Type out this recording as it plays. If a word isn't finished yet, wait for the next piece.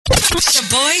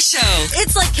Shaboy Show.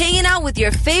 It's like hanging out with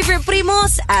your favorite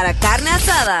primos at a carne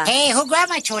asada. Hey, who grabbed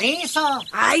my chorizo?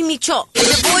 Ay, Micho.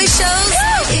 Shaboy Shows.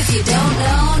 If you don't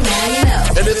know, now you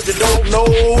know. And if you don't know,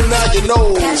 now you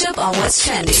know. Catch up on what's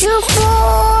trending.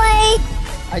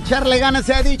 A echarle ganas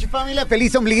se ha dicho, familia.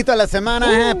 Feliz ombliguito a la semana.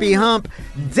 Happy Hump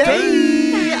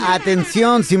Day.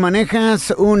 Atención, si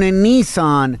manejas un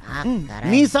Nissan.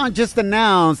 Nissan just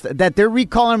announced that they're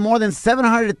recalling more than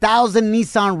 700,000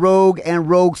 Nissan Rogue and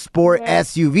Rogue Sport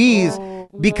SUVs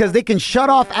because they can shut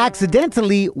off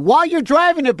accidentally while you're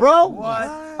driving it, bro.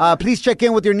 What? Please check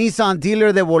in with your Nissan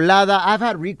dealer de volada. I've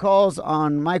had recalls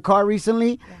on my car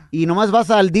recently. Y nomás vas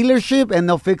al dealership and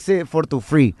they'll fix it for tu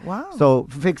free. Wow. So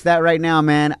fix that right now,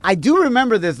 man. I do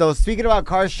remember this, though. Speaking about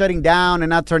cars shutting down and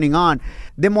not turning on.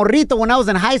 De morrito, when I was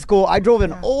in high school, I drove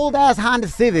an old-ass Honda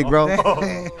Civic, bro.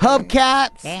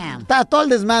 Hubcaps. Damn. Estaba todo el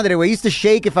desmadre, güey. Used to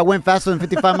shake if I went faster than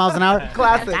 55 miles an hour.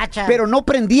 Classic. Gotcha. Pero no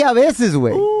prendía a veces,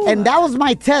 güey. And that was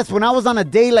my test when I was on a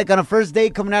day, like on a first day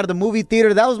coming out of the movie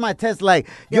theater. That was my test. Like,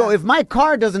 yo, if my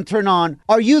car doesn't turn on,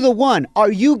 are you the one?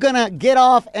 Are you gonna get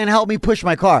off and help me push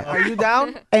my car? Are you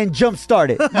down? And jump start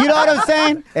it. You know what I'm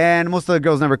saying? And most of the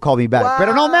girls never called me back. Wow.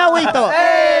 Pero no me agüito.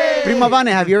 Hey! Prima Vane,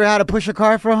 have you ever had to push a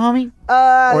car for a homie?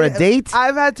 Or a date?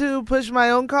 I've had to push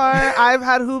my own car. I've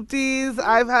had hoopties.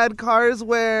 I've had cars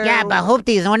where... Yeah, but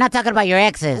hoopties, we're not talking about your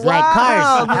exes, like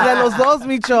Wow, cars. de los dos,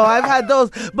 Micho. I've had those.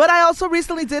 But I also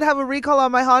recently did have a recall on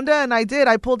my Honda, and I did.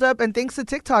 I pulled up, and thanks to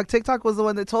TikTok, TikTok was the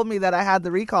one that told me that I had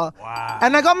the recall. Wow.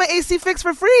 And I got my AC fixed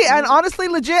for free. And honestly,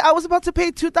 legit, I was about to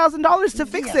pay $2,000 to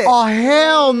fix it. Oh,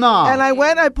 hell no. And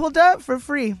I pulled up for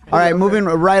free. All right, moving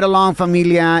right along,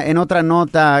 familia. En otra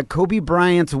nota, Kobe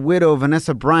Bryant's widow,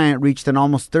 Vanessa Bryant, reached an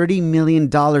almost $30 million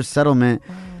settlement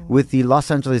with the Los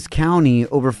Angeles County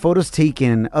over photos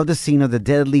taken of the scene of the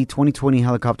deadly 2020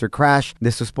 helicopter crash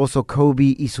de su esposo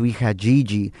Kobe y su hija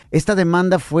Gigi. Esta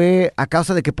demanda fue a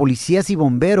causa de que policías y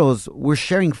bomberos were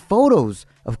sharing photos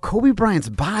of Kobe Bryant's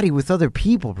body with other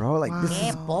people, bro. Like, this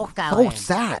is so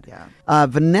sad.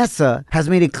 Vanessa has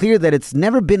made it clear that it's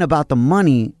never been about the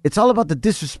money. It's all about the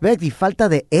disrespect y falta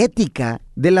de ética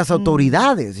de las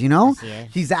autoridades, you know?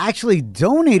 She's actually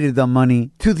donated the money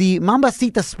to the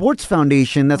Mambacita Sports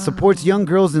Foundation that supports young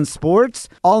girls in sports,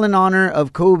 all in honor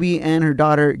of Kobe and her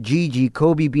daughter Gigi.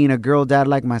 Kobe, being a girl dad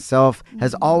like myself,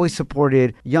 has always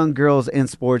supported young girls in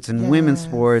sports and women's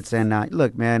sports. And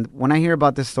look, man, when I hear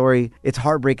about this story, it's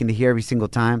heartbreaking to hear every single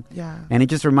time. Yeah. And it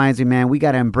just reminds me, man, we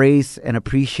got to embrace and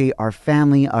appreciate our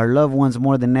family, our loved ones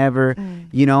more than ever.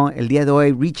 You know, el día de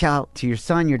hoy, reach out to your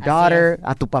son, your daughter,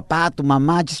 a tu papá, a tu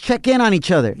mamá. Just check in on each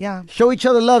other. Yeah. Show each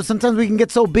other love. Sometimes we can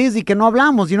get so busy que no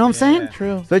hablamos. You know what I'm saying?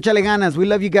 True. So échale ganas. We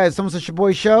love you guys. Somos el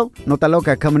Shaboy Show. Nota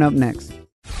Loca coming up next.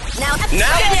 Now.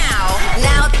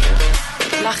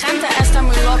 La gente está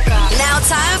muy loca. Now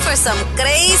time for some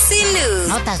crazy news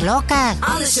Notas locas.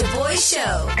 on the Shaboy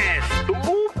Show.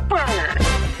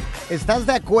 ¿Estás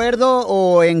de acuerdo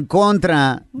o en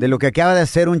contra de lo que acaba de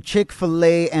hacer un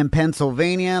Chick-fil-A in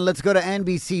Pennsylvania? Let's go to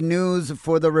NBC News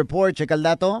for the report. Checa el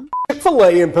dato.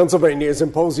 Chick-fil-A in Pennsylvania is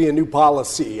imposing a new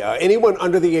policy. Anyone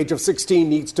under the age of 16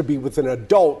 needs to be with an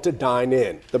adult to dine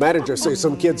in. The manager says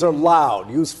some kids are loud,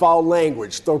 use foul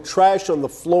language, throw trash on the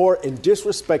floor, and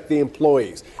disrespect the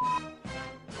employees.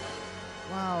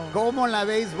 Como la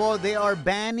béisbol, they are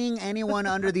banning anyone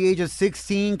under the age of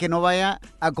 16 que no vaya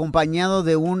acompañado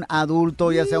de un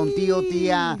adulto, ya sea un tío,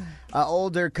 tía,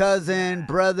 older cousin,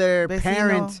 brother, Vecino.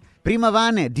 parent. Prima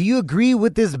Vane, do you agree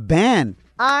with this ban?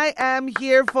 I am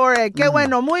here for it. Qué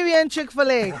bueno. Muy bien,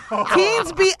 Chick-fil-A.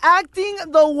 Teens be acting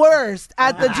the worst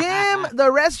at the gym,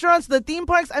 the restaurants, the theme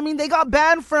parks. I mean, they got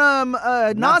banned from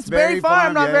Knott's Berry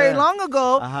Farm not very long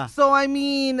ago. So, I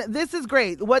mean, this is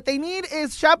great. What they need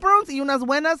is chaperones y unas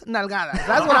buenas nalgadas.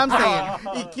 That's what I'm saying.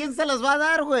 ¿Y quién se las va a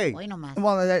dar, güey? Hoy nomás.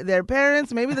 Well, their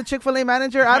parents, maybe the Chick-fil-A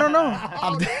manager. I don't know.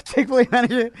 I'm the Chick-fil-A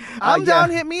manager. I'm down.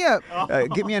 Hit me up.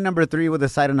 Give me a number 3 with a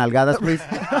side of nalgadas, please.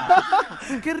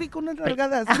 Qué rico unas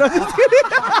nalgadas. No, just kidding.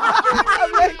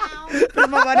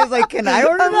 Prima Vane's like, can I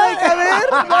order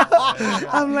that?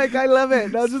 I'm like, I love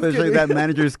it. No, just Especially kidding. that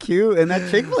manager's cute. And that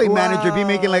Chick-fil-A manager be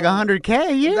making like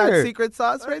 $100K a year. That secret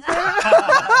sauce right there.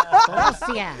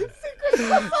 Gracias.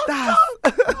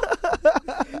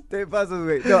 Te pasas,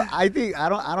 güey. No, I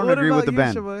don't What agree with the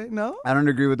about ban. you, Shaboy? No? I don't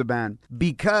agree with the ban.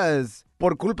 Because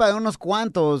por culpa de unos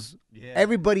cuantos,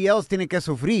 everybody else tiene que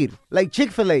sufrir. Like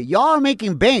Chick-fil-A, y'all are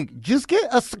making bank. Just get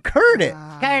a security.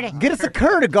 Security. Get a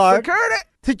security guard Security.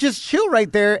 to just chill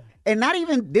right there And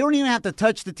they don't even have to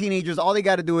touch the teenagers. All they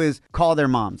got to do is call their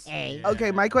moms. Hey. Okay,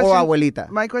 my question. Or abuelita.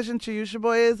 My question to you,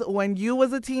 Shaboy, is when you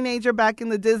was a teenager back in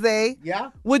the Disney,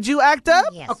 Yeah? would you act up?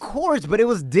 Yes. Of course, but it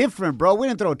was different, bro. We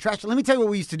didn't throw trash. Let me tell you what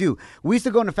we used to do. We used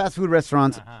to go into fast food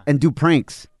restaurants and do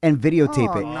pranks and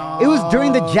videotape it. No. It was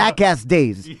during the Jackass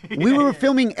days. We were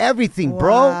filming everything,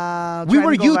 bro. Wow, We trying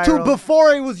were to go YouTube viral.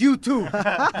 before it was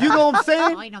YouTube. You know what I'm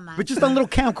saying? Ay, no más. But just on little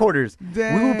camcorders.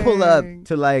 We would pull up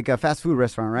to like a fast food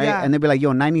restaurant, right? Yeah. And they'd be like,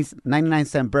 yo,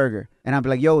 99-cent burger. And I'd be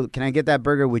like, yo, can I get that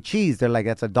burger with cheese? They're like,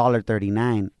 that's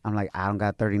 $1.39. I'm like, I don't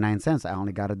got 39 cents. I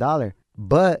only got $1.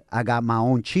 But I got my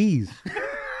own cheese.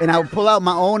 And I would pull out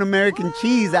my own American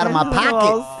cheese out of my All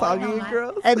pocket. soggy and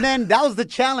gross. And then that was the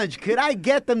challenge. Could I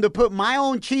get them to put my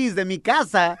own cheese de mi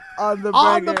casa On the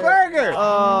on the burger. burger?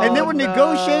 Oh, And they would no.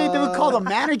 negotiate. They would call the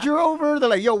manager over. They're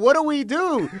like, yo, what do we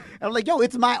do? And I'm like, yo,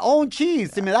 it's my own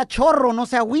cheese. Se me da chorro, no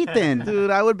se agüiten. Dude,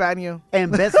 I would ban you.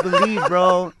 And best believe,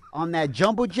 bro, on that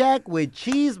Jumbo Jack with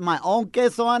cheese, my own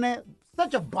queso on it.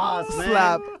 Such a boss, man.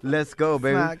 Slap. Let's go,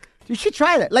 baby. Smack. You should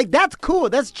try that. Like, that's cool.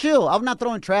 That's chill. I'm not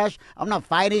throwing trash. I'm not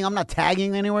fighting. I'm not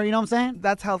tagging anywhere. You know what I'm saying?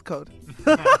 That's health code.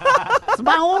 It's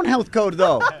my own health code,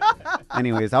 though.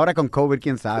 Anyways, ahora con COVID,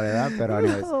 quién sabe, ¿verdad? Pero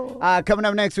anyways. Coming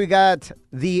up next, we got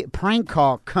the prank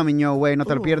call coming your way. No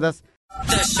te lo pierdas.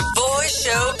 The Shaboy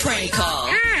Show prank call.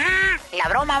 La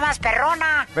broma más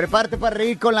perrona. Prepárate para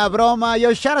reír con la broma.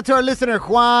 Yo, shout out to our listener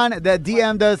Juan that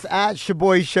DM'd us at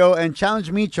Shaboy Show and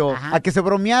challenged Micho a que se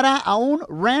bromeara a un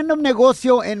random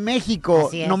negocio en México.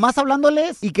 Así es. Nomás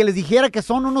hablándoles y que les dijera que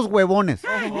son unos huevones.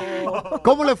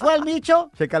 ¿Cómo le fue al Micho?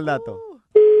 Checa el dato.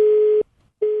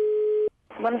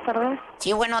 Buenas tardes.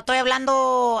 Sí, bueno, estoy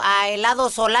hablando a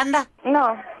Helados Holanda.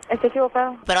 No, estoy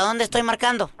equivocado. ¿Pero a dónde estoy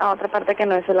marcando? A otra parte que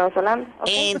no es el lado solano.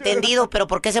 Entendido, pero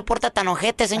 ¿por qué se porta tan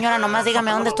ojete, señora? Nomás dígame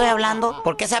a dónde estoy hablando.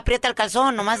 ¿Por qué se aprieta el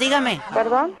calzón? Nomás dígame.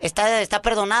 ¿Perdón? Está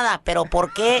perdonada, pero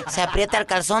 ¿por qué se aprieta el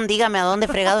calzón? Dígame a dónde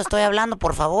fregado estoy hablando,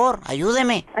 por favor.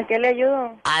 Ayúdeme. ¿A qué le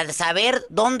ayudo? A saber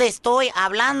dónde estoy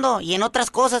hablando y en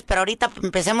otras cosas, pero ahorita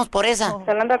empecemos por esa.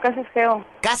 Está hablando a Casas Geo.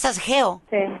 ¿Casas Geo?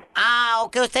 Sí, Ah,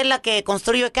 ok, usted es la que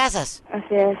construye casas.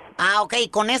 así es. Ah, ok, ¿y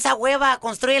con esa hueva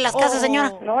construye las casas,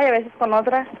 señora? No, y a veces con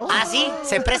otra. Ah, sí,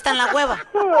 se prestan la hueva.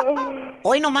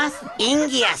 Hoy nomás,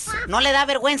 Indias, no le da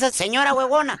vergüenza, señora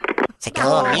huevona. Se quedó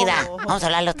dormida. Vamos a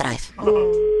hablarle otra vez.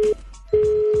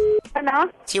 Bueno,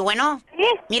 Sí, bueno. sí.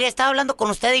 Mire, estaba hablando con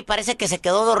usted y parece que se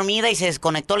quedó dormida y se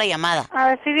desconectó la llamada. A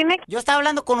ver, sí, dime. Yo estaba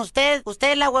hablando con usted.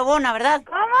 Usted es la huevona, ¿verdad?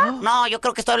 ¿Cómo? No, yo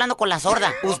creo que estoy hablando con la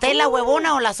sorda. ¿Usted es la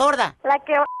huevona o la sorda? La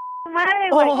que va madre,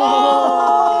 güey.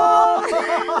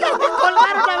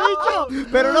 ¡Colgaron a Micho!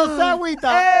 Pero no se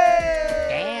agüita.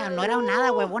 No era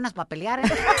nada huevonas para pelear, ¿eh?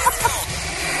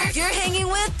 You're hanging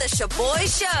with the Shaboy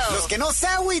Show. Los que no se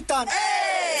agüitan.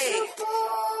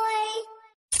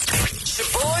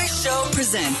 Shaboy Show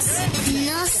presents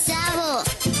No Sabo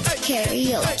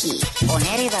Karaoke. Con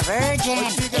Eddie the Virgin,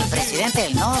 el presidente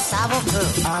del No Sabo Crew.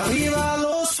 Arriba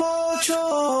los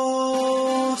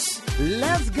ochos.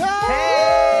 ¡Let's go!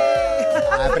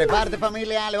 Prepárate,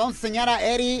 familia. Le vamos a enseñar a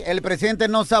Eddie, el presidente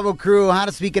del No Sabo Crew, how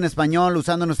to speak en español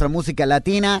usando nuestra música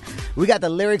latina. We got the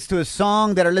lyrics to a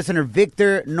song that our listener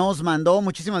Victor nos mandó.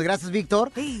 Muchísimas gracias,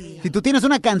 Víctor. Si tú tienes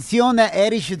una canción that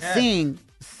Eddie should sing,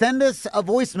 send us a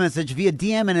voice message via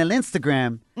DM en el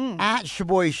Instagram at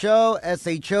Shaboy Show,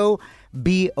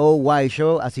 SHOBOY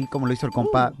Show, así como lo hizo el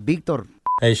compa Víctor.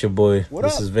 Hey, Shaboy.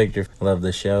 This up? is Victor. Love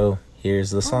the show.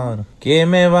 Here's the song. ¿Qué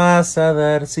me vas a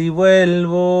dar si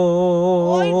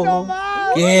vuelvo?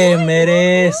 Que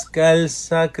merezca el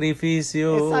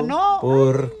sacrificio. Esa no.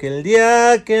 Porque el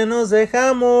día que nos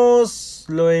dejamos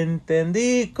lo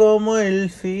entendí como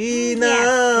el final.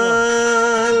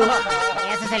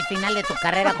 Ese es el final de tu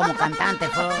carrera como cantante,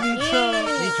 fue. Micho.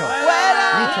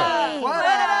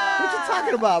 What you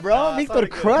talking about, bro? Victor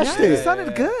crushed Yeah, it. it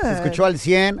sounded good. Se escuchó al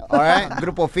 100. All right.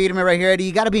 Grupo Firme right here, Eddie.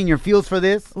 You got to be in your feels for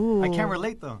this. Ooh. I can't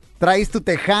relate though. Traes tu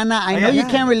tejana. I know you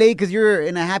can't relate because you're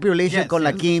in a happy relationship Yes, con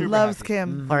la yes, Kim. super Loves happy.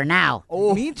 Kim. For now.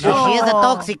 Micho. She is a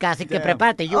tóxica, así que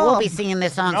prepárate. You will be singing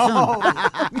this song soon.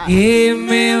 ¿Qué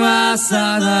me vas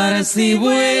a dar si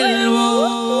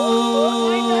vuelvo?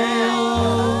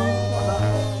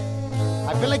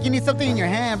 I feel like you need something in your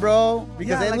hand, bro.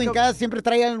 Because Yeah, Edwin like Cass siempre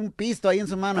trae un pisto ahí en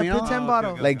su mano, A you know? pretend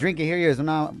bottle. Like, drink it here. Es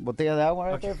una botella de agua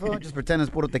right there, bro. Just pretend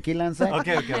it's puro tequila inside.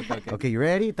 Okay. Okay, you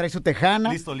ready? Trae su tejana.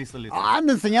 Listo. Ah,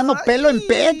 anda enseñando pelo en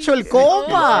pecho el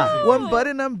compa. One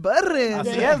button, I'm button.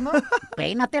 Así es, ¿no?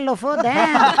 Peínatelo, fool.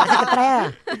 Damn. Parece que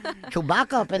trae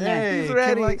Chewbacca up in there. He's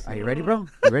ready. Are you ready, bro?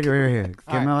 You ready? Right here.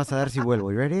 ¿Qué me vas a dar si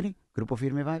vuelvo? You ready, Eddie? Grupo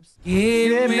Firme Vibes.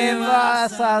 ¿Qué me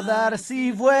vas a dar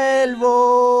si vuelvo?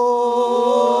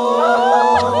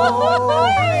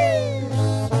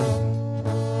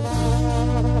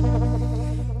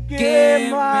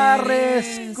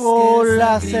 dijo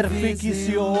láser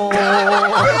ficción.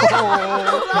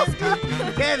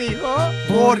 ¿Qué dijo?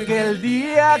 Porque el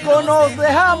día que nos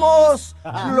dejamos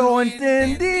lo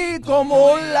entendí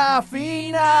como la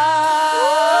final.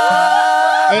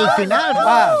 El final,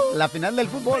 la final del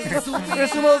fútbol.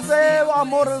 Presumos de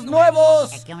amores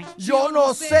nuevos. Yo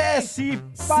no sé si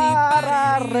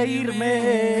para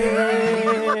reírme.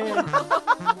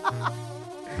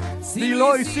 Si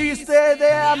lo hiciste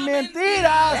de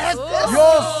mentiras,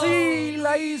 yo sí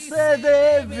la hice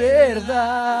de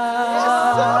verdad.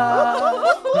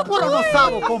 Puro no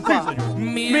sabo, compa.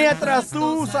 Mientras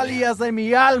tú salías de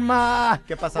mi alma,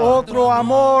 ¿qué pasaba? Otro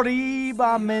amor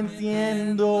iba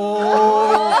mintiendo.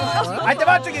 Ahí te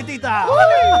va, chiquitita.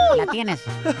 La tienes.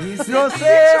 Yo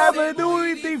sé, es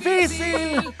muy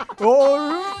difícil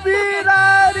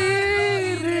olvidar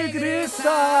y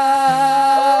regresar.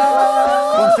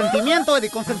 Consentimiento, Eddie,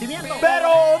 consentimiento. Pero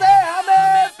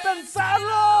déjame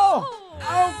pensarlo,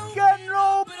 aunque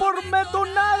no prometo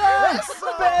nada.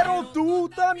 Pero tú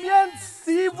también,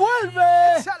 si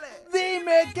vuelves,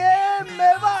 dime qué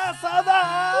me vas a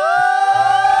dar.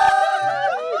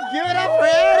 Give it up for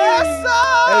Eddie.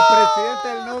 El presidente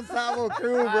del No Sabo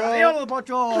Crew, bro. Adiós,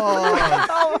 Pocho.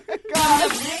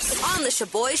 Next on the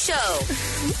Shaboy Show.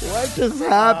 What just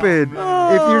happened?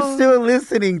 If you're still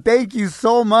listening, thank you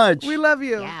so much. We love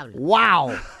you.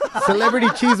 Wow. Celebrity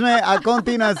Chisme a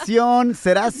continuación.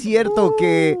 ¿Será cierto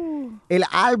que el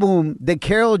álbum de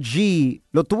Karol G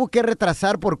lo tuvo que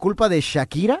retrasar por culpa de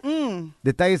Shakira?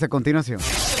 Detalles a continuación.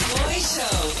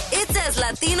 It's as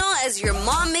Latino as your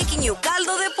mom making you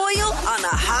caldo de pollo on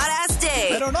a hot ass day.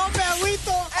 Pero no me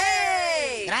agüito.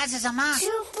 Hey! Gracias, mamá.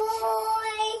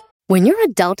 When you're a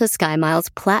Delta SkyMiles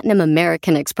Platinum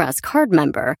American Express card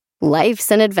member,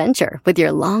 life's an adventure with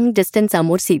your long-distance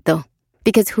amorcito.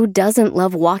 Because who doesn't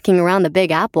love walking around the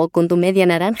Big Apple con tu media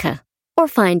naranja? Or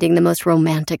finding the most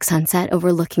romantic sunset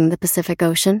overlooking the Pacific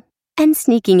Ocean? And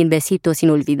sneaking in besitos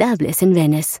inolvidables in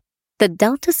Venice. The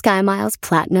Delta SkyMiles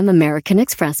Platinum American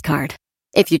Express card.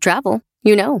 If you travel,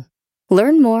 you know.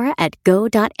 Learn more at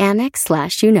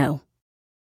go.amex/you-know.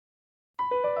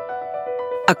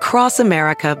 Across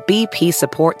America, BP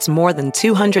supports more than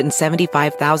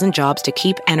 275,000 jobs to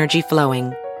keep energy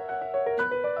flowing.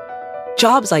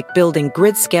 Jobs like building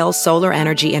grid-scale solar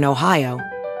energy in Ohio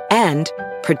and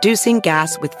producing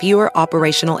gas with fewer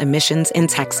operational emissions in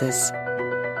Texas.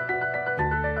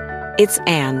 It's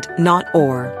and, not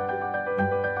or.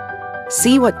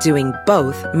 See what doing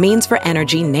both means for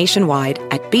energy nationwide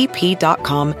at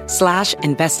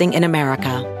bp.com/investing in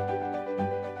America.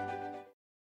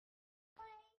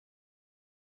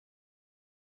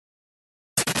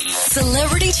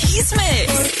 Celebrity Chisme.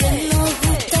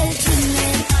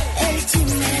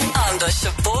 On the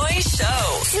Shaboy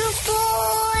Show.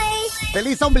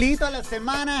 Feliz ombliguito a la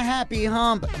semana. Happy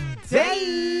Hump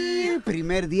Day.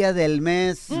 Primer día del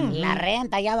mes. La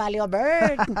renta ya valió,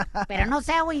 Bird. Pero no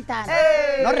se agüitan.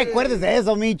 No recuerdes de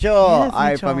eso, Micho. Yes, All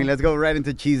right, Micho. family, let's go right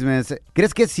into chismes.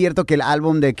 ¿Crees que es cierto que el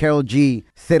álbum de Karol G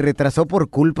se retrasó por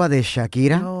culpa de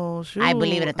Shakira? Oh, shoot. I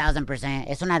believe it 1000%.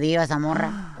 Es una diva esa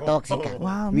morra. Tóxica.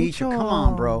 Wow, Micho, Micho. come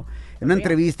on, bro. En una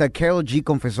entrevista, Karol G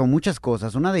confesó muchas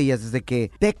cosas. Una de ellas es de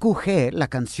que TQG, la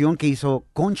canción que hizo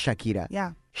con Shakira,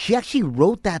 Yeah. she actually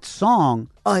wrote that song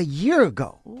a year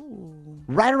ago.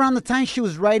 Right around the time she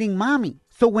was writing Mommy.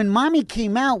 So when Mommy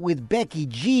came out with Becky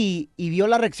G y vio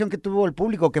la reacción que tuvo el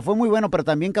público, que fue muy bueno, pero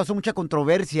también causó mucha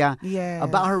controversia Yes.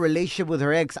 about her relationship with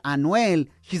her ex, Anuel,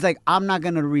 she's like, I'm not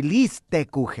going to release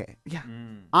TQG. Yeah.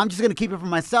 I'm just going to keep it for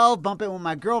myself, bump it with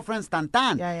my girlfriends, tan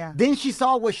tan. Yeah, yeah. Then she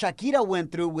saw what Shakira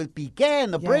went through with Piqué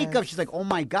and the Yes. breakup. She's like, oh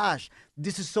my gosh,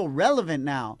 this is so relevant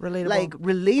now. Relatable. Like,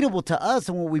 relatable to us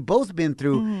and what we've both been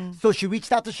through. So she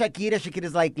reached out to Shakira.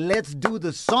 Shakira's like, let's do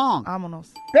the song.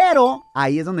 Vámonos. Pero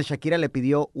ahí es donde Shakira le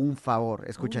pidió un favor.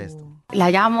 Escucha esto. La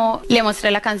llamo, le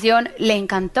mostré la canción, le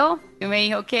encantó y me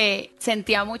dijo que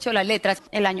sentía mucho las letras.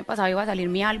 El año pasado iba a salir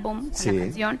mi álbum con la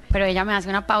canción, pero ella me hace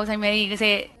una pausa y me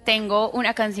dice, tengo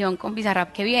una canción con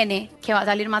Bizarrap que viene, que va a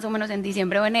salir más o menos en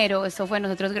diciembre o enero. Esto fue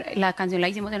nosotros, la canción la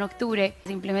hicimos en octubre.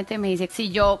 Simplemente me dice, si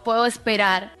yo puedo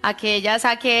esperar a que ella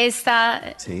saque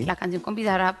la canción con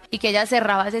Bizarrap y que ella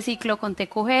cerraba ese ciclo con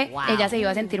TQG, ella se iba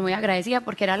a sentir muy agradecida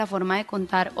porque era la forma de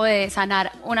contar o de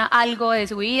sanar algo de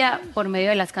su vida por medio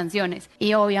de las canciones.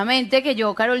 Y obviamente que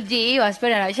yo, Karol G, iba a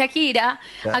esperar a Shakira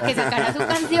a que sacara su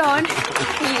canción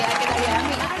y a que saliera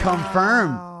mi álbum.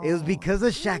 Confirm. It was because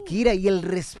of Shakira y el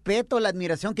respeto, la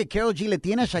admiración que Karol G le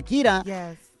tiene a Shakira.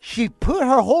 Yes. She put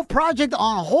her whole project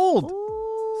on hold.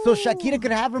 So Shakira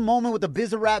could have her moment with the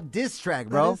Bizarrap diss track,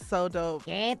 bro. That is so dope.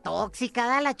 Qué tóxica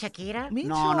da la Shakira.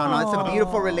 No. It's a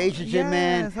beautiful relationship,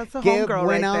 man. That's a Qué homegirl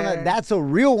buena right onda. there. That's a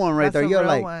real one right That's there. a You're real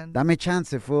like, one. dame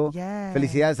chance, fool. Yeah.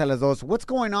 Felicidades a las dos. What's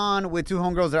going on with two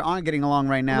homegirls that aren't getting along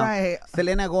right now? Right.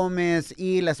 Selena Gomez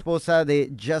y la esposa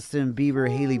de Justin Bieber,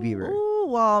 Hailey Bieber.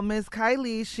 Well, Miss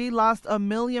Kylie, she lost 1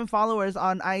 million followers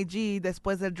on IG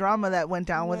después del drama that went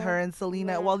down with her and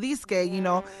Selena. Well, these que, you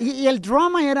know. Y el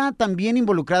drama era también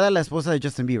involucrada la esposa de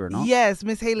Justin Bieber, ¿no? Yes,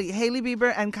 Miss Hailey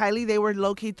Bieber and Kylie, they were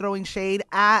low-key throwing shade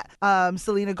at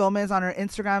Selena Gomez on her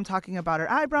Instagram, talking about her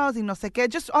eyebrows y no sé qué,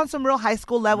 just on some real high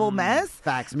school level mess.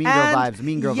 Facts, mean girl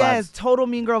vibes. Yes, total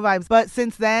mean girl vibes. But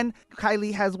since then,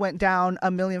 Kylie has went down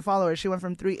 1 million followers. She went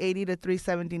from 380 to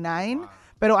 379.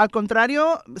 Pero al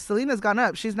contrario, Selena's gone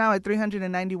up. She's now at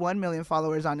 391 million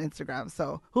followers on Instagram.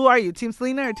 So who are you, Team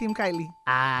Selena or Team Kylie?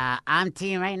 I'm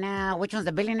team right now. Which one's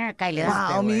the billionaire? Kylie.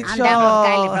 Wow, Micho. I'm down with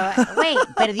Kylie, bro. Wait,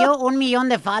 perdió 1 millón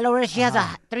de followers. She has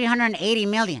 380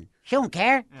 million. She don't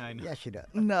care. Yeah, she does.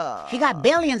 No. She got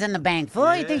billions in the bank,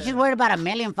 fool. You think she's worried about 1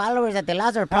 million followers? That the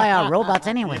laws are probably all robots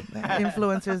anyway.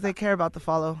 Influencers, they care about the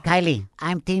follow. Kylie,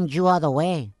 I'm Team Jew all the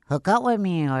way. Hook up with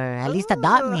me or at least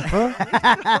adopt me, fool.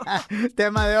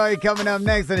 Tema de hoy coming up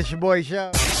next on the Shaboy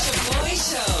Show. Shaboy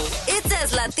Show. It's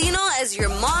as Latino as your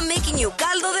mom making you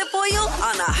caldo de pollo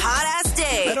on a hot-ass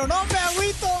day. Pero no me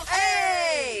agüito.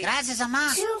 Hey! Gracias,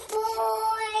 mamá.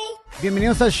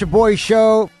 Bienvenidos al Shaboy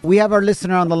Show. We have our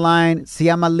listener on the line, se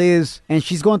llama Liz, and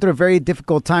she's going through a very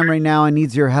difficult time right now and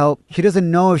needs your help. She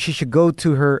doesn't know if she should go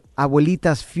to her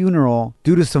abuelita's funeral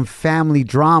due to some family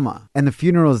drama, and the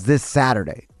funeral is this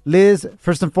Saturday. Liz,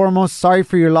 first and foremost, sorry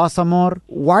for your loss, amor.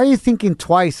 Why are you thinking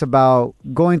twice about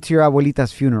going to your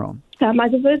abuelita's funeral? I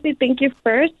just want to say thank you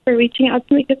first for reaching out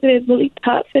to me because it is really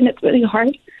tough and it's really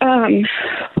hard.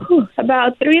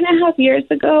 About 3.5 years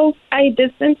ago, I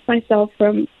distanced myself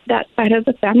from that side of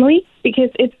the family because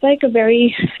it's like a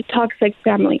very toxic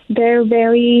family. They're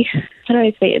very, how do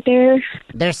I say it?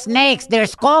 They're snakes, they're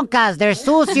sconcas, they're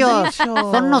sucios. Son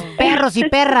unos perros y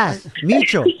perras.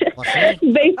 Micho.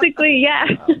 Basically, yeah.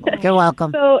 You're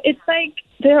welcome. So it's like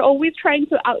they're always trying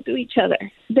to outdo each other.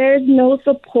 There's no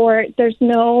support. There's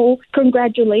no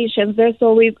congratulations. There's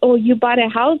always, oh, you bought a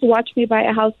house? Watch me buy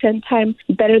a house 10 times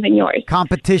better than yours.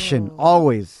 Competition,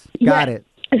 always. Got it.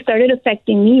 It started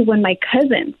affecting me when my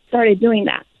cousins started doing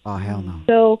that. Oh, hell no.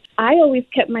 So I always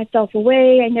kept myself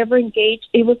away. I never engaged.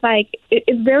 It was like,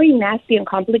 it's very nasty and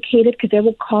complicated because they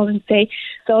will call and say,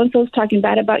 so-and-so's talking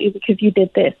bad about you because you did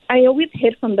this. I always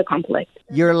hid from the conflict.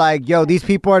 You're like, yo, these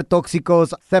people are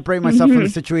toxicos, separate myself from the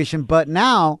situation. But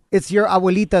now it's your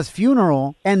abuelita's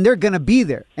funeral and they're going to be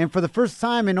there. And for the first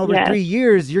time in over 3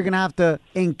 years, you're going to have to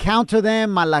encounter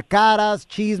them, malacaras,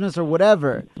 chismes, or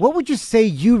whatever. What would you say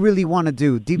you really want to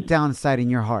do deep down inside in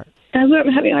your heart? That's where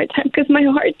I'm having a hard time because my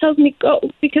heart tells me go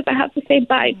because I have to say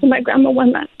bye to my grandma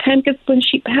one last time because when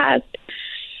she passed,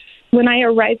 when I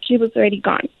arrived, she was already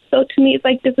gone. So to me, it's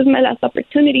like this is my last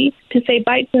opportunity to say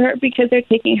bye to her because they're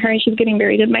taking her and she's getting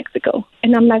married in Mexico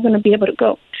and I'm not going to be able to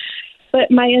go.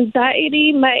 But my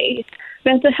anxiety, my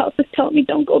mental health is telling me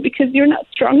don't go because you're not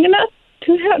strong enough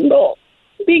to handle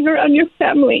being around your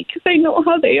family because I know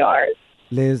how they are.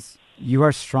 Liz, you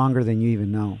are stronger than you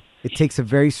even know. It takes a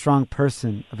very strong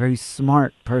person, a very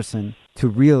smart person, to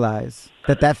realize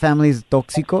that that family is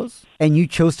toxicos and you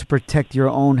chose to protect your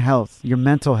own health, your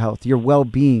mental health, your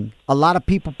well-being. A lot of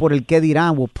people, por el que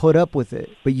dirán, will put up with it,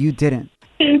 but you didn't.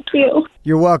 Thank you.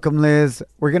 You're welcome, Liz.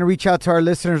 We're going to reach out to our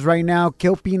listeners right now.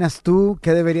 ¿Qué opinas tú?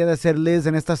 ¿Qué debería de hacer Liz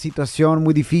en esta situación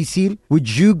muy difícil? Would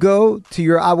you go to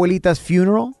your abuelita's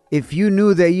funeral if you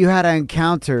knew that you had to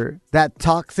encounter that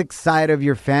toxic side of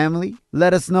your family?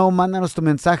 Let us know. Mándanos tu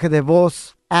mensaje de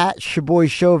voz at Shaboy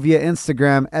Show via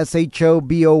Instagram,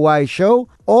 SHOBOY Show,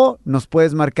 o nos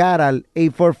puedes marcar al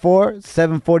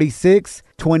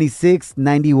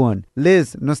 844-746-2691.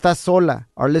 Liz, no estás sola.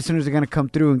 Our listeners are going to come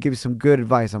through and give you some good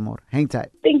advice, amor. Hang tight.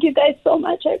 Thank you guys so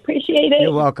much. I appreciate it.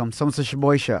 You're welcome. Somos el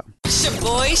Shaboy Show.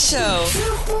 Shaboy Show.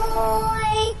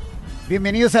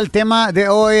 Bienvenidos al tema de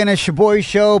hoy en el Shaboy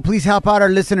Show. Please help out our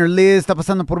listener Liz. Está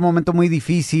pasando por un momento muy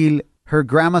difícil. Her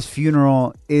grandma's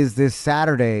funeral is this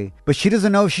Saturday, but she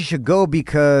doesn't know if she should go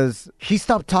because she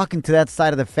stopped talking to that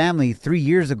side of the family 3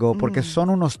 years ago porque son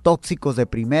unos tóxicos de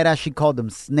primera. She called them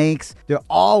snakes. They're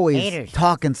always haters.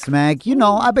 Talking smack. You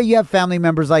know, I bet you have family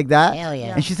members like that. Hell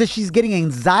yeah. And she says she's getting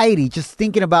anxiety just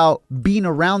thinking about being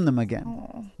around them again.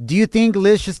 Do you think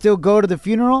Liz should still go to the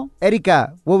funeral?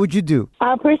 Erika, what would you do?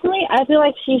 Personally, I feel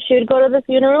like she should go to the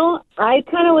funeral. I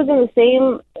kind of was in the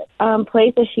same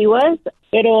place as she was.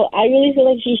 Pero I really feel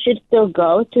like she should still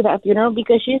go to that funeral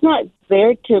because she's not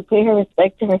there to pay her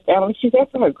respect to her family. She's there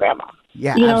for her grandma.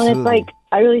 Yeah, you know, absolutely. and it's like,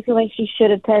 I really feel like she should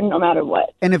attend no matter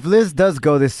what. And if Liz does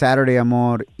go this Saturday,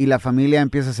 amor, y la familia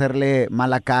empieza a hacerle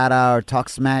mala cara or talk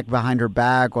smack behind her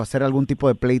back o hacer algún tipo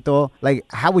de pleito, like,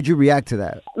 how would you react to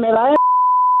that? Me va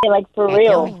a like, for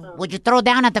real. Would you throw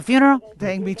down at the funeral?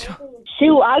 Dang, bicho.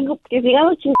 Shoot, que sigan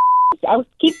los I'll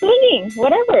keep doing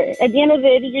whatever. At the end of the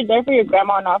day, you're there for your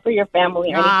grandma, not for your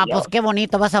family. Ah, pues qué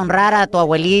bonito. Vas a honrar a tu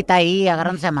abuelita ahí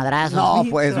agarrándose a madrazos. No,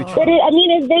 pues, But I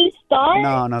mean, if they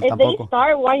start, if tampoco. they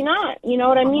start, why not? You know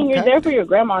what I mean? Okay. You're there for your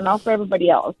grandma, not for everybody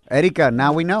else. Erika,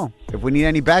 now we know. If we need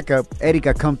any backup,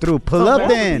 Erika, come through. Pull up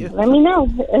then. Let me know.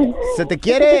 Se te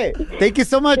quiere. Thank you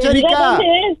so much, Erika.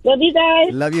 Love you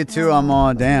guys. Love you too,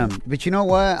 amor. Damn. But you know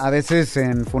what? A veces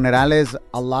en funerales,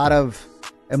 a lot of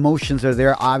emotions are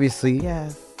there, obviously.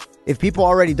 Yes. If people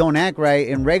already don't act right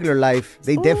in regular life,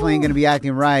 they definitely ain't going to be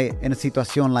acting right in a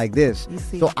situación like this.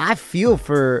 So I feel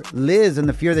for Liz and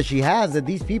the fear that she has that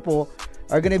these people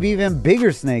are going to be even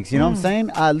bigger snakes. You know what I'm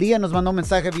saying? Leah nos mandó un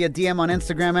mensaje via DM on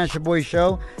Instagram at Shaboy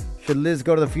Show. Should Liz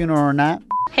go to the funeral or not?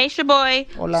 Hey,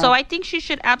 Shaboy. Hola. So I think she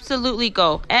should absolutely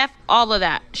go. F all of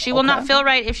that. She will not feel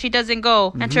right if she doesn't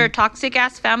go. And to her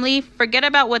toxic-ass family, forget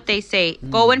about what they say.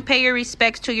 Go and pay your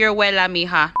respects to your abuela,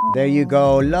 mija. There you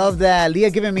go. Love that. Leah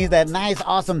giving me that nice,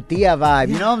 awesome tia vibe.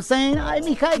 You know what I'm saying? Ay,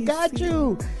 mija, I got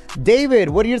you. David,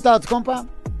 what are your thoughts, compa?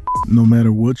 No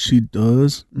matter what she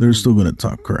does, they're still going to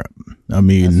talk crap. I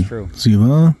mean, That's true. si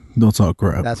va, they'll talk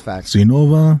crap. That's facts. Si no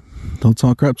va, they'll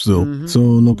talk crap still. So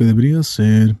lo que debería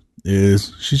hacer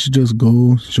is she should just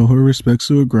go show her respects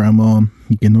to her grandma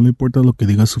y que no le importa lo que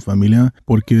diga su familia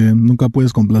porque nunca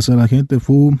puedes complacer a la gente,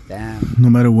 fool. Damn. No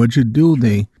matter what you do,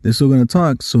 they're still going to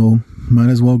talk. So might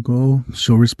as well go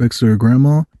show respects to her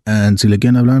grandma. And si le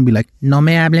quieren hablar, be like, no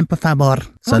me hablen, por favor.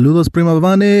 Saludos, prima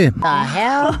Vane. The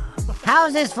hell? How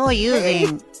is this fool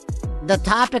using the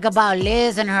topic about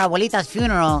Liz and her abuelita's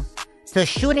funeral to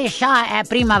shoot a shot at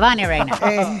Prima Vane right now?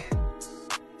 Hey,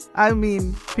 I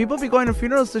mean, people be going to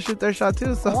funerals to shoot their shot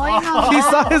too, so Why not? he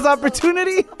saw his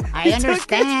opportunity. I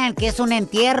understand que es un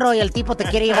entierro y el tipo te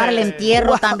quiere llevar al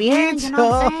entierro también. You know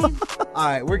what I'm saying? All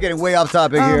right, we're getting way off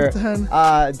topic I'm here.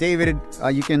 done. David,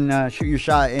 you can shoot your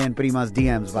shot in Prima's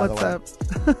DMs, by What's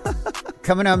the way. up?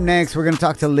 Coming up next, we're going to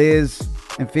talk to Liz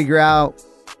and figure out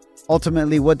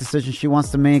ultimately what decision she wants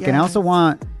to make. And I also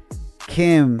want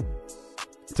Kim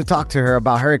to talk to her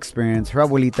about her experience. Her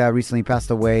abuelita recently passed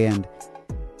away, and,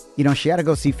 you know, she had to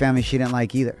go see family she didn't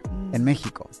like either in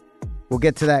Mexico. We'll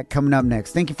get to that coming up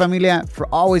next. Thank you, familia, for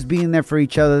always being there for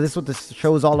each other. This is what this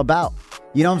show is all about.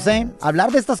 You know what I'm saying?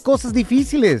 Hablar de estas cosas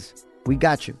difíciles. We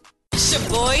got you.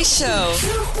 Shaboy Show.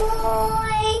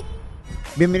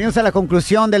 Bienvenidos a la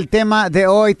conclusión del tema de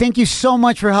hoy. Thank you so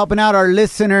much for helping out our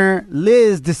listener.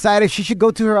 Liz decided she should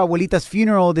go to her abuelita's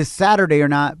funeral this Saturday or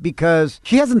not because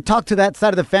she hasn't talked to that side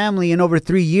of the family in over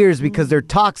 3 years because they're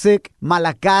toxic,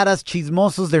 malacaras,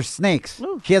 chismosos, they're snakes.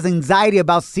 She has anxiety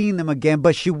about seeing them again,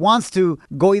 but she wants to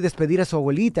go y despedir a su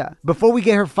abuelita. Before we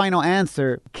get her final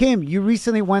answer, Kim, you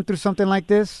recently went through something like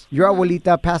this. Your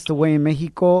abuelita passed away in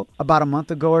Mexico about a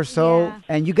month ago or so,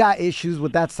 and you got issues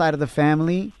with that side of the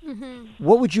family.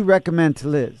 What would you recommend to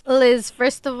Liz? Liz,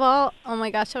 first of all, oh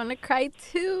my gosh, I want to cry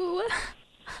too.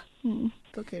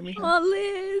 Okay, mija. Oh,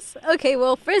 Liz. Okay,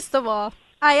 well, first of all,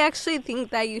 I actually think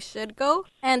that you should go.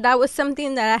 And that was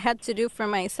something that I had to do for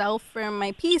myself, for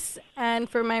my peace, and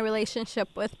for my relationship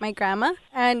with my grandma.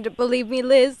 And believe me,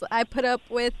 Liz, I put up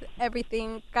with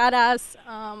everything. Caras,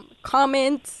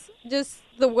 comments, just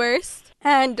the worst.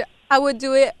 And I would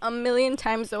do it a million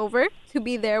times over to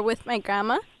be there with my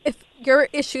grandma. If your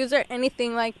issues are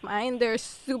anything like mine, they're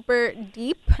super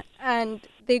deep and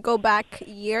they go back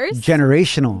years.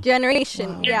 Generational.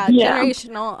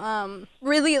 Generational.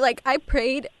 Really, like, I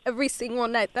prayed every single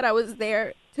night that I was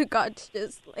there to God to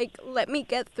just, like, let me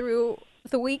get through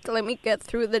the week, let me get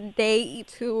through the day,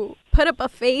 to put up a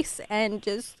face and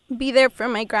just be there for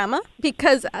my grandma.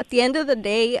 Because at the end of the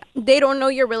day, they don't know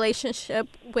your relationship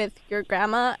with your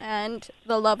grandma and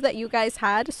the love that you guys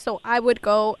had. So I would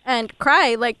go and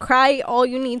cry, like, cry all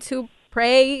you need to,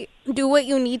 pray, do what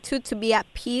you need to be at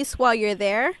peace while you're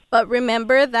there. But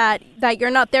remember that you're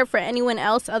not there for anyone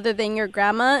else other than your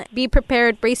grandma. Be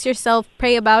prepared, brace yourself,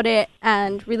 pray about it,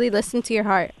 and really listen to your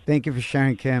heart. Thank you for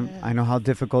sharing, Kim. I know how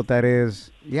difficult that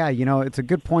is. Yeah, you know, it's a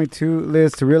good point too,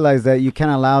 Liz, to realize that you can't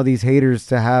allow these haters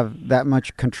to have that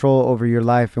much control over your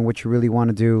life and what you really want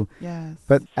to do. Yes.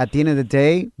 But at the end of the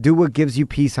day, do what gives you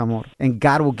peace, amor. And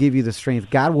God will give you the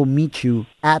strength. God will meet you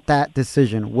at that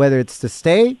decision, whether it's to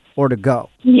stay or to go?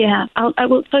 Yeah, I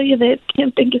will tell you this,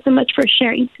 Kim. Thank you so much for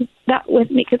sharing that with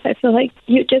me, because I feel like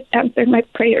you just answered my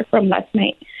prayer from last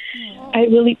night. I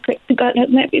really prayed to God last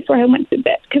night before I went to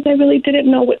bed, because I really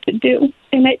didn't know what to do.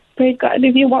 And I prayed, God,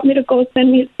 if you want me to go,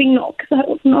 send me a signal, because I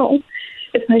don't know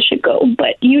if I should go.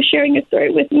 But you sharing a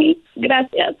story with me,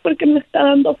 gracias, porque me está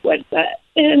dando fuerza.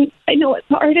 And I know it's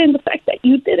hard, and the fact that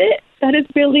you did it, that is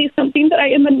really something that I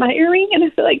am admiring, and I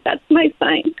feel like that's my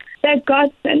sign that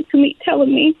God sent to me,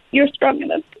 telling me you're strong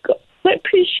enough to go. So I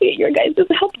appreciate your guys'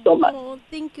 help so much. Oh,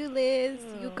 thank you, Liz.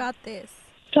 You got this.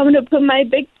 So I'm going to put my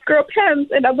big girl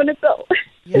pants, and I'm going to go.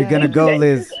 You're going to go,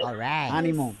 Liz. All right.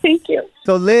 Ánimo. Thank you.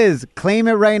 So, Liz, claim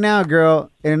it right now, girl.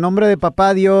 En el nombre de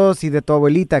Papá Dios y de tu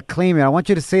abuelita, claim it. I want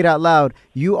you to say it out loud.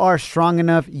 You are strong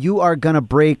enough. You are going to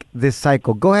break this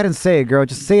cycle. Go ahead and say it, girl.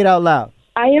 Just say it out loud.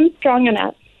 I am strong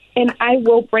enough, and I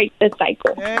will break this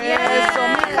cycle.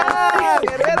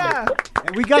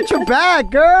 And we got your back,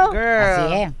 girl.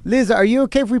 Liz, are you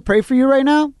okay if we pray for you right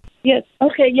now? Yes.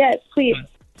 Okay, yes, please.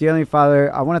 Dear Heavenly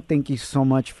Father, I want to thank you so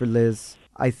much for Liz.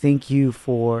 I thank you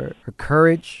for her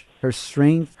courage, her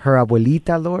strength, her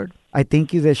abuelita, Lord. I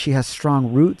thank you that she has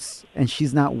strong roots and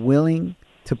she's not willing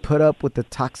to put up with the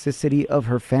toxicity of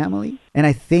her family. And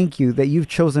I thank you that you've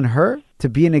chosen her to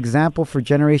be an example for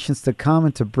generations to come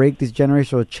and to break these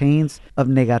generational chains of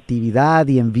negatividad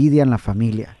y envidia en la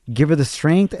familia. Give her the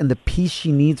strength and the peace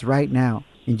she needs right now.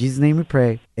 In Jesus' name we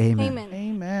pray. Amen.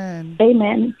 Amen.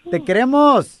 Amen. Te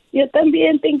queremos. Yo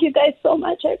también. Thank you guys so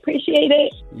much. I appreciate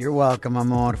it. You're welcome,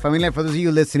 amor. Familia, for those of you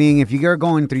listening, if you're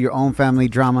going through your own family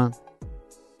drama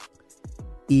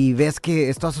y ves que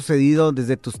esto ha sucedido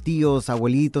desde tus tíos,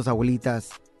 abuelitos,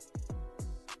 abuelitas,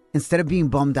 instead of being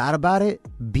bummed out about it,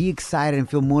 be excited and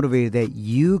feel motivated that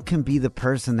you can be the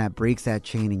person that breaks that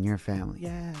chain in your family.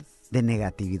 Yes. De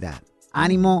negatividad.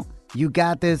 Ánimo, you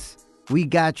got this. We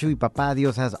got you. Y Papá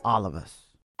Dios has all of us.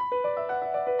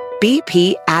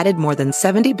 BP added more than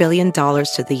 $70 billion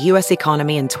to the U.S.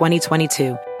 economy in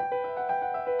 2022.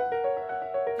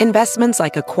 Investments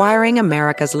like acquiring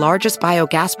America's largest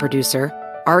biogas producer,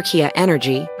 Archaea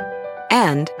Energy,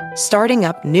 and starting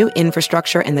up new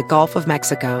infrastructure in the Gulf of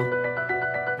Mexico.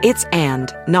 It's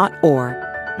and, not or.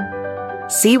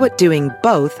 See what doing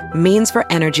both means for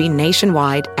energy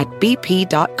nationwide at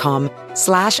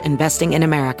bp.com/investing in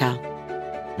America.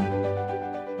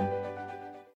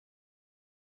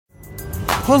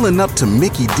 Pulling up to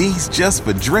Mickey D's just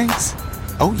for drinks?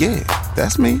 Oh yeah,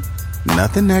 that's me.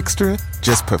 Nothing extra,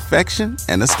 just perfection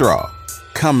and a straw.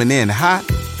 Coming in hot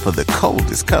for the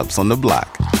coldest cups on the block.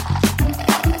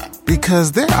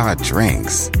 Because there are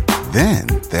drinks. Then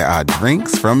there are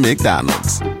drinks from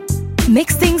McDonald's.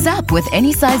 Mix things up with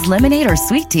any size lemonade or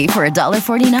sweet tea for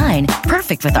 $1.49.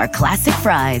 Perfect with our classic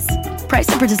fries. Price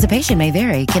and participation may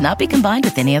vary. Cannot be combined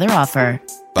with any other offer.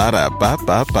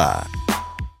 Ba-da-ba-ba-ba.